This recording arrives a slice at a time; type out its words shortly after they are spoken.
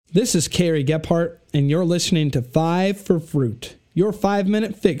This is Kerry Gephardt, and you're listening to 5 for Fruit, your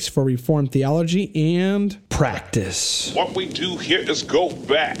 5-minute fix for Reformed theology and practice. What we do here is go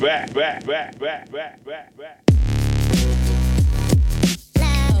back. Welcome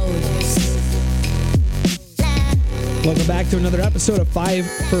back to another episode of 5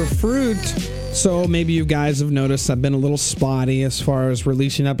 for Fruit. So maybe you guys have noticed I've been a little spotty as far as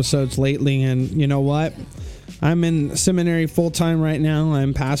releasing episodes lately, and you know what? I'm in seminary full-time right now.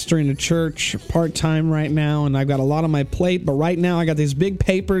 I'm pastoring a church part-time right now, and I've got a lot on my plate. But right now, I got these big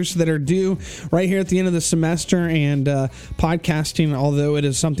papers that are due right here at the end of the semester, and podcasting, although it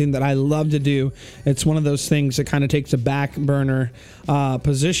is something that I love to do, it's one of those things that kind of takes a back burner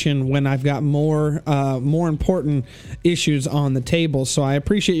position when I've got more important issues on the table. So I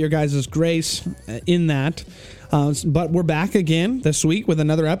appreciate your guys' grace in that. But we're back again this week with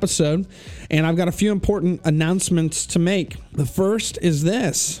another episode, and I've got a few important announcements to make. The first is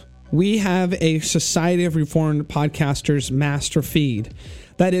this. We have a Society of Reformed Podcasters master feed.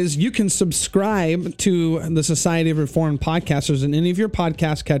 That is, you can subscribe to the Society of Reformed Podcasters in any of your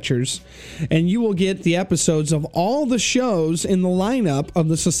podcast catchers, and you will get the episodes of all the shows in the lineup of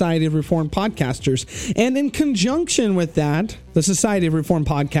the Society of Reformed Podcasters. And in conjunction with that, the Society of Reformed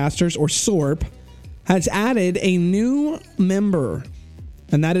Podcasters, or SORP, has added a new member,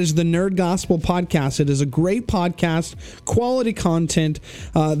 and that is the Nerd Gospel Podcast. It is a great podcast, quality content.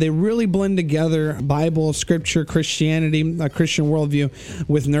 They really blend together Bible, Scripture, Christianity, a Christian worldview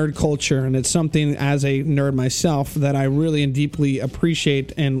with nerd culture, and it's something as a nerd myself that I really and deeply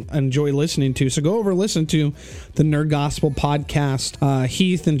appreciate and enjoy listening to. So go over and listen to the Nerd Gospel Podcast.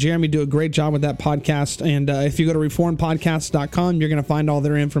 Heath and Jeremy do a great job with that podcast, and if you go to reformedpodcast.com, you're going to find all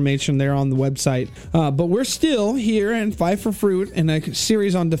their information there on the website. But we're still here in 5 for Fruit in a series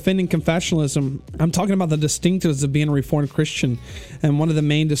on defending confessionalism. I'm talking about the distinctives of being a Reformed Christian, and one of the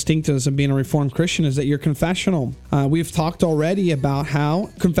main distinctives of being a Reformed Christian is that you're confessional. We've talked already about how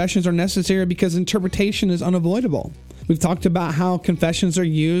confessions are necessary because interpretation is unavoidable. We've talked about how confessions are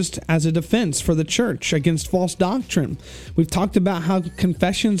used as a defense for the church against false doctrine. We've talked about how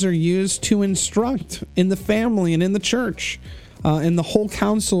confessions are used to instruct in the family and in the church, in the whole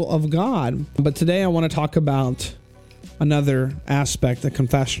counsel of God. But today I want to talk about another aspect of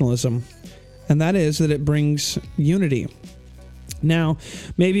confessionalism, and that is that it brings unity. Now,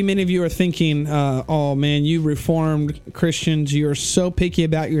 maybe many of you are thinking, oh man, you Reformed Christians, you're so picky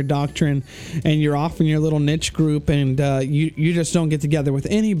about your doctrine, and you're off in your little niche group, and you just don't get together with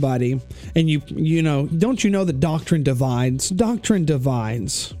anybody, and you know, don't you know that doctrine divides? Doctrine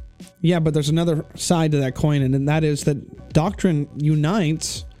divides. Yeah, but there's another side to that coin, and that is that doctrine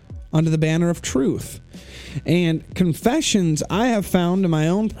unites under the banner of truth. And confessions, I have found in my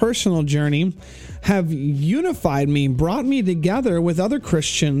own personal journey, have unified me, brought me together with other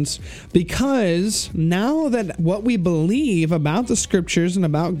Christians, because now that what we believe about the Scriptures and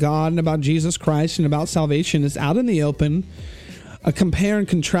about God and about Jesus Christ and about salvation is out in the open, a compare and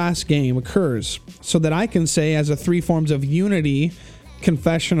contrast game occurs, so that I can say, as a 3 forms of unity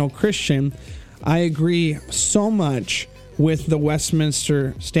confessional Christian, I agree so much with the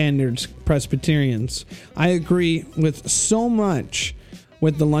Westminster Standards Presbyterians. I agree with so much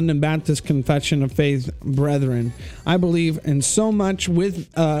with the London Baptist Confession of Faith Brethren. I believe in so much with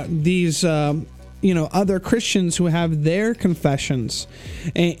these other Christians who have their confessions.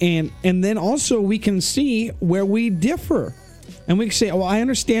 And then also we can see where we differ. And we can say, well, I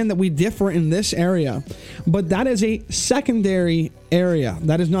understand that we differ in this area, but that is a secondary area.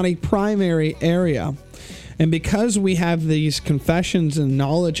 That is not a primary area. And because we have these confessions and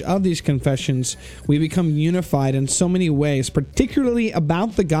knowledge of these confessions, we become unified in so many ways, particularly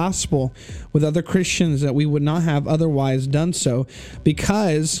about the gospel, with other Christians that we would not have otherwise done so,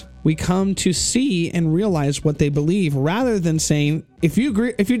 because we come to see and realize what they believe, rather than saying, if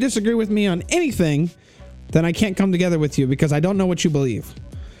you disagree with me on anything, then I can't come together with you because I don't know what you believe.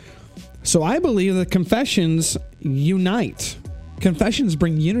 So I believe that confessions unite. Confessions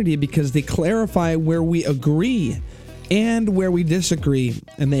bring unity because they clarify where we agree and where we disagree,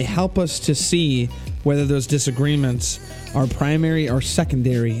 and they help us to see whether those disagreements are primary or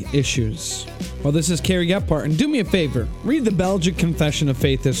secondary issues. Well, this is Kerry Gephardt, and do me a favor, read the Belgic Confession of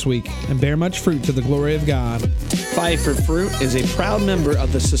Faith this week and bear much fruit to the glory of God. 5 for Fruit is a proud member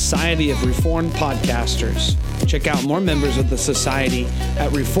of the Society of Reformed Podcasters. Check out more members of the Society at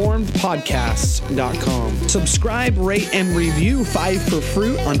reformedpodcasts.com. Subscribe, rate, and review 5 for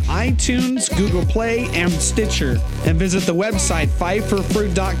Fruit on iTunes, Google Play, and Stitcher. And visit the website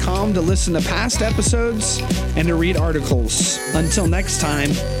 5forfruit.com to listen to past episodes and to read articles. Until next time,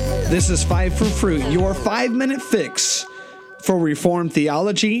 this is 5 for Fruit, your 5-minute fix for Reformed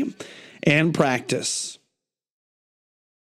theology and practice.